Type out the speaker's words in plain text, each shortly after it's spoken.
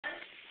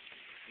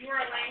You were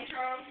a lame,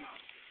 Charles?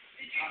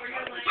 Were you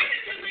a lame? When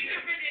did you leave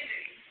your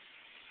virginity?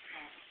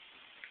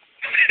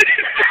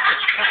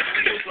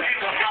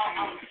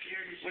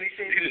 When he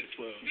said he was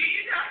 12. Do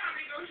you know how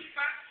many girls you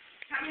fucked?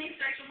 How many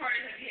sexual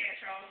partners have you had,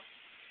 Charles?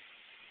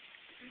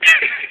 8.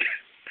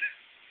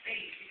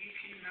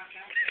 You knocked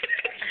out?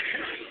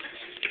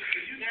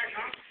 You there,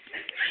 drunk?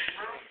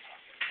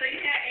 So you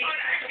had 8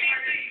 sexual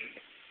partners?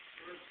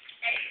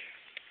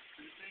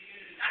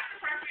 8. That's the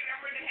perfect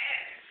number to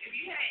have. If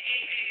you had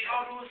 8, the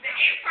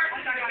 8th person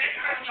is the best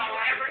person you will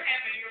ever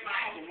have in your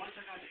life. But once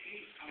I got to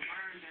 8, I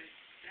learned that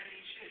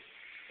ain't shit.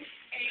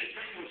 8.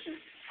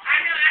 I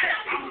know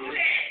people who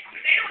had.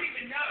 They don't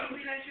even know.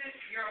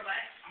 You're a what?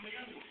 I'm a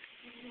young one.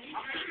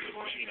 I know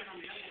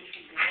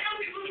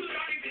people who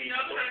don't even know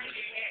how to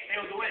get had.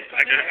 Hey, the way.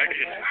 I can. My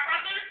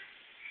brother,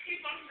 he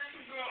fucks with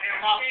some girl.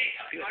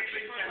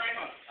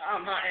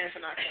 I'm not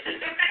answering that question.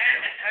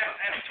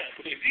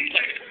 Between the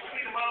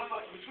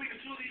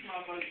two of these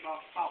motherfuckers,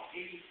 about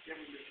 80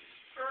 different bitches.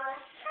 Girl.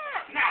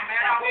 Nah,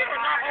 man, We are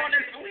not on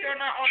this girl.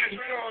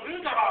 We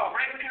was talking about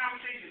regular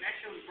conversation. That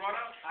shit was brought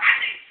up. I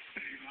think.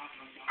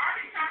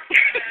 Already talked to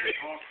her.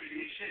 All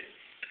pretty as shit.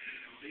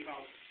 They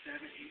about 7,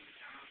 8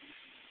 times.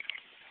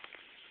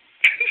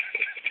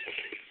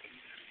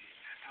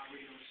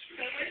 So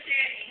what's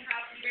Danny?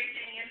 How you rate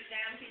Danny as a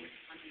down piece?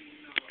 I mean,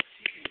 you know,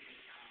 she can get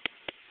down.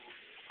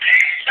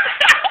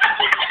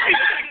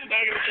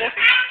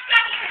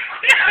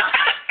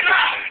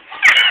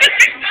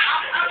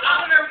 I'm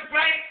calling her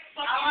right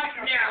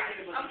fucking now.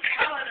 I'm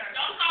calling her.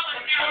 Don't call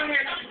her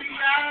now. To be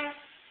honest,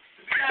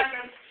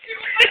 She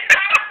was like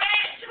Sarah.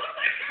 She was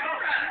like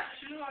Sarah.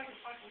 she look like a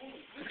fucking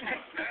woman.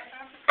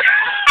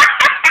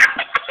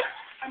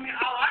 I mean,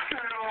 I like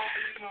her and all, but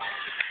you know,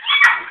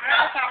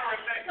 grasshopper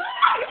effect.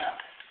 I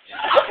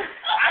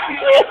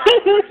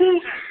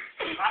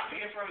can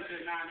give her to 9.5.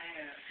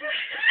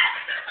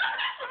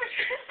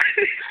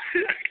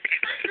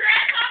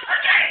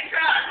 Okay,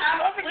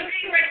 Charles. What do you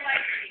rate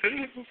Lexi?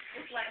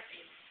 What's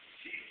Lexi?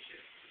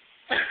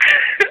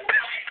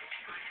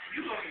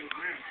 You look like your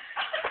grandma.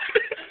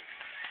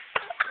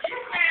 You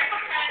grandma.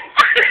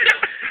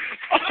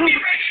 What do you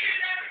rate you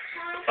then?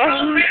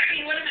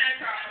 Lexi, what am I,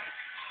 Charles?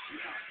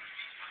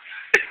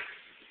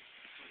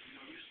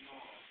 You're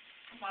small.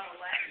 I'm about to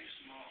laugh. You're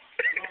small.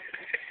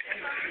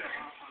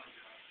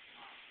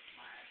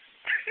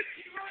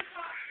 You really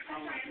thought a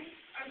girl?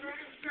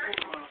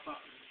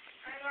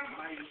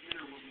 My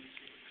inner woman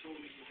told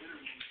me the inner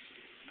woman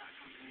is not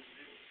coming in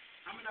today.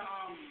 I'm in the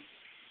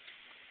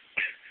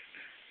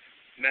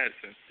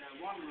Madison. that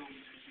one room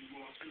that you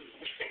walk through.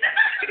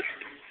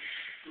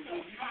 You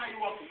know how you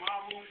walk to my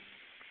room?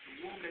 The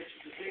room that you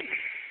the big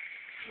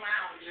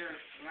Lounge.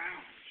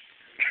 lounge.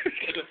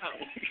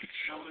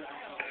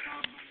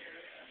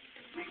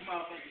 Big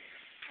motherfucker.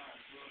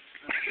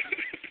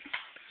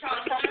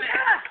 Charles, what am I?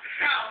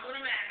 Charles, what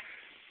am I?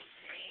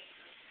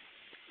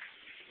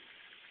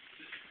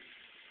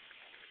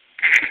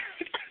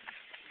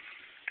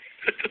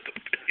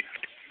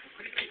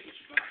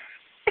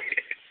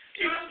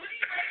 Charles, what do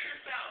you rate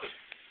yourself?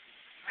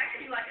 I could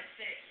be like a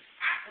 6.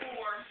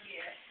 4,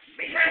 yeah.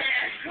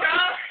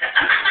 Charles.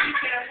 You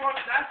can't afford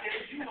it. I said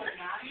you was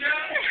not. No, I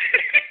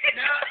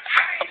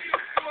rate you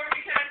 4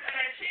 because of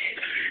that chin.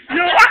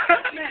 No.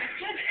 Man,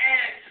 chin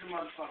ass to the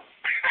motherfucker.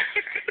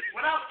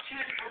 Without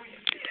chin, what would you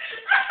do?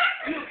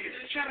 You would get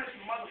chin as a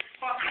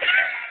motherfucker.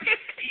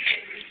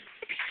 Eating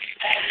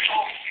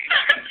all.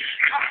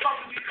 How the fuck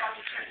would you got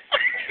the chin?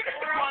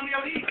 Or on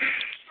your knees.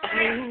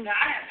 Now,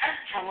 I have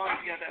extra. How long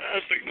you got that? I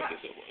was thinking this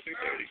is 30.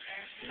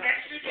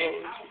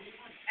 Estrogen? Oh.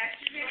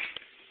 Estrogen?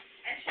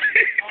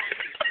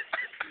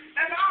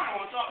 That's all I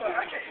want to talk about.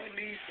 I can't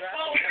believe that.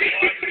 Oh,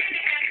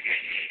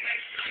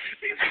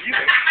 You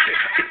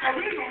Are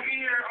we gonna be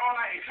here all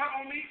night and cut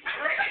on me?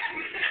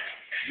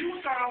 You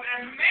start off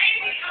and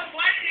maybe a 1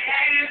 day.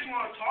 I just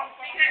want to talk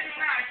about Because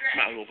you're not dressed.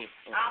 might as well put.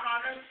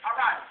 all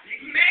right.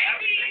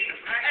 Maybe a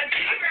 0 because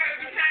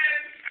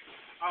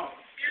Oh,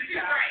 you're too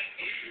bright.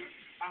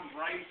 I'm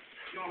right.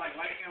 You don't like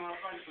light skin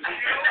motherfuckers?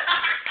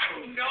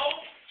 No.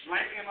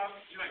 Light skin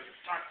motherfuckers? You like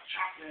dark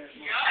chocolate?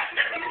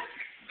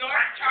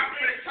 Dark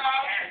chocolate,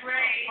 tall,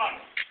 gray.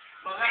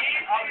 But that's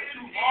the other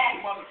two wrong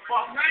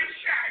motherfuckers. Run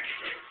sharp.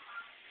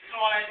 So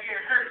I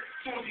get hurt.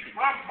 Some of these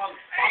wrong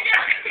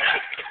motherfuckers.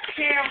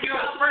 Cam, you're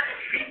a bird.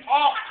 Beat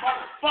off,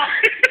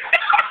 motherfucker.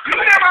 You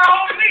never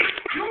hold me.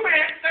 You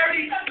ran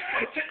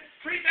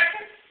 33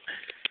 seconds.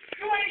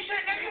 You ain't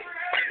shit, nigga.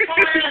 Tall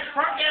ass,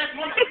 burnt ass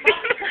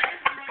motherfucker.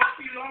 Fuck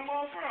you, long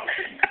ball, bro.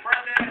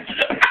 Burnt ass.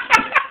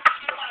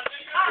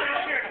 I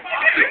don't care.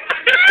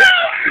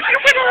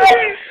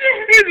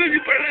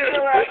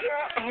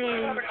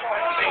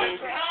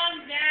 Calm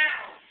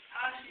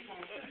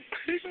down.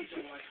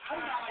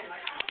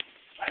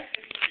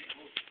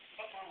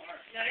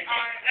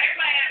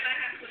 Everybody at my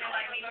house would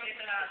like me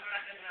because I was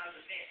fucking when I was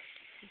a bitch.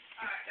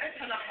 Alright, that's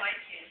enough light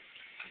skin.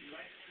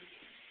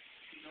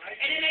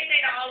 And then they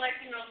say that all light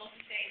skin girls look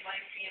the same,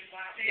 light skin,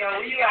 black. Yo,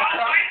 you got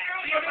all white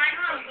girls, your white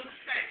girls look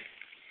the same.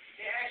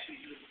 They actually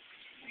do.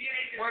 Yeah,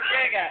 they do. Where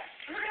Greg at?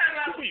 Look how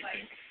Who you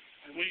think?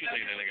 Who you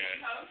think that nigga at?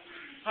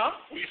 Huh?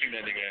 Who you think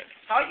that nigga at?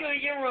 How you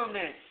in your room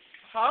then?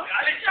 Huh?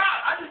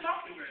 I just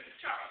talked to her.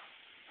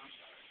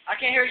 I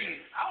can't hear you.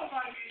 I was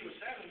trying to get you a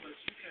 7, but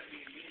you kept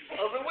being mean.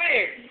 Over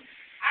where?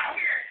 I'm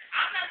here.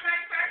 I'm not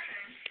trying to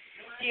question.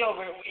 He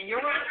over in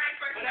your room?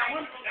 But that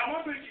one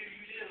picture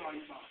you did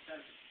on you about 7.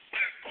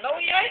 No,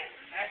 he ain't.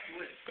 That's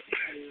what.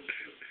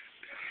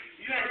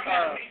 You had a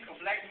black meat, a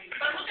black meat.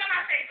 But look at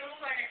my face. It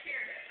looks like I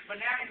care that. But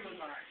now you look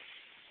alright.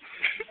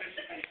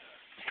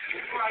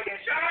 Before I get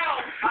shot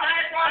Charles,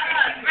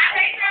 my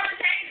face never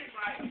changes,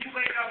 like. you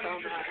wake up and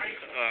you just wake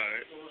up.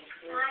 Alright.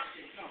 Girl,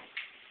 No.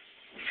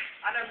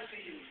 I never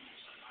see you.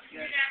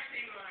 you never see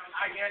me when I'm.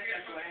 I guess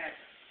that's what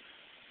happened.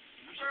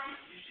 Girl,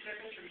 You see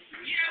that picture?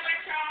 you know what,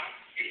 Charles?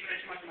 You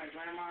mentioned my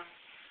grandma.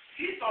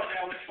 He thought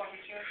that was fucking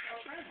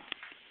Chantel's grandma.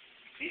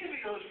 He didn't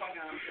think it was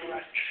fucking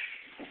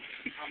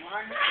I'm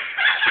lying.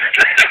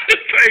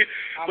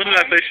 What did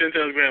I say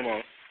Chantel's grandma?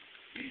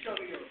 He told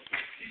me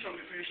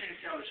pretty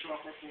Chantel to show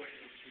off her forehead.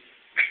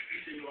 He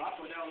said, yo, I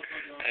thought that was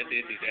fucking I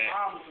did do that.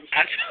 mom or some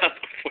I shit. saw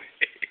the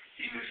forehead.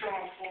 He was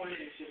showing her forehead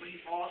and shit, but he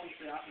paused and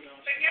said, I thought that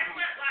was But guess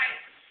what, like,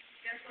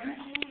 guess what? You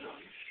cool though.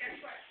 Guess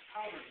what?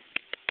 How old are you?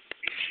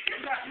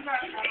 You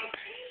got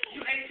you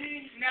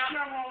 18? No,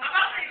 You're not wrong. I'm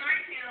about to say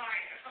 19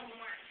 like a couple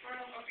months, for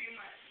a few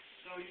months.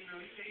 So, you know,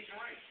 you age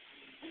right.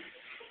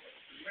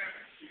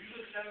 Whatever. If you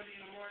look 70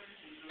 in the morning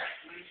and you look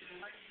 19 at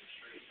night, you're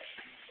straight.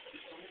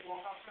 Just don't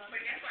walk outside.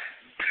 But guess what?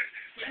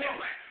 But guess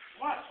what?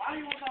 What? Why do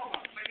you want to talk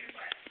about it? But guess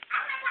what?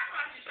 I'm not talking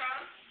about you,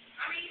 Charles.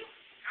 I mean,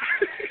 I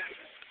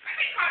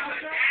can't call you a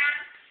dad,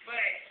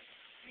 but,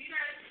 you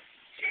know,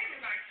 Shannon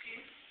likes you.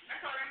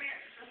 That's all that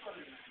matters. That's what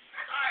it is.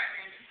 That's all that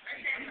matters.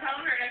 I'm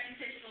telling her that you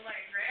said she looked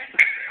like grass.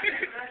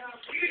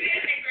 You did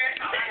say grass.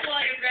 I just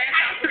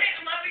said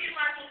the love of your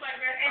life looks like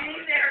grass. And he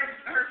said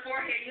her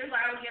forehead, he was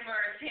like, I would give her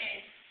a 10,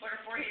 but her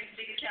forehead is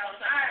big as hell,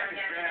 so I don't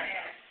have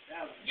that.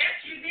 That was. Yes,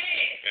 you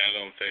did. Yeah, I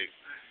don't take.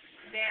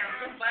 Damn,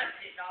 you're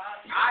busted,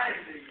 dog. I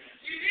didn't think that.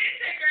 You did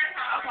say grass.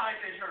 I probably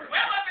said her.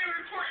 Well, I've been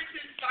recording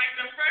since like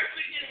the first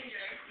beginning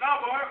here. No,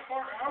 but her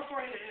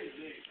forehead is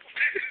big.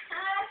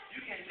 Girl,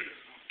 You can't do it.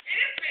 it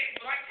is big,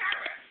 but like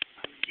Tyra.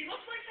 She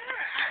looks like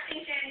Tyra. I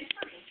think Shannon's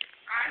pretty.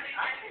 I think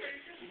Shannon's pretty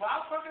too. Well, I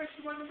fucking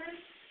she wasn't big.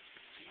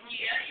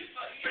 Yeah, you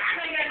fuck. I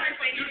think that's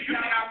my You think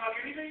I fuck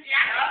anything?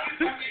 Yeah,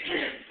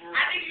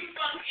 I think you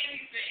fuck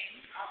anything.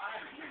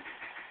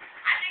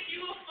 I think you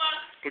will fuck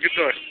Go get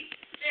the door.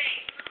 anything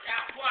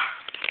that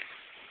walks.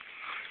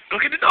 Go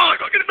get the dog.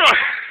 Go get the dog.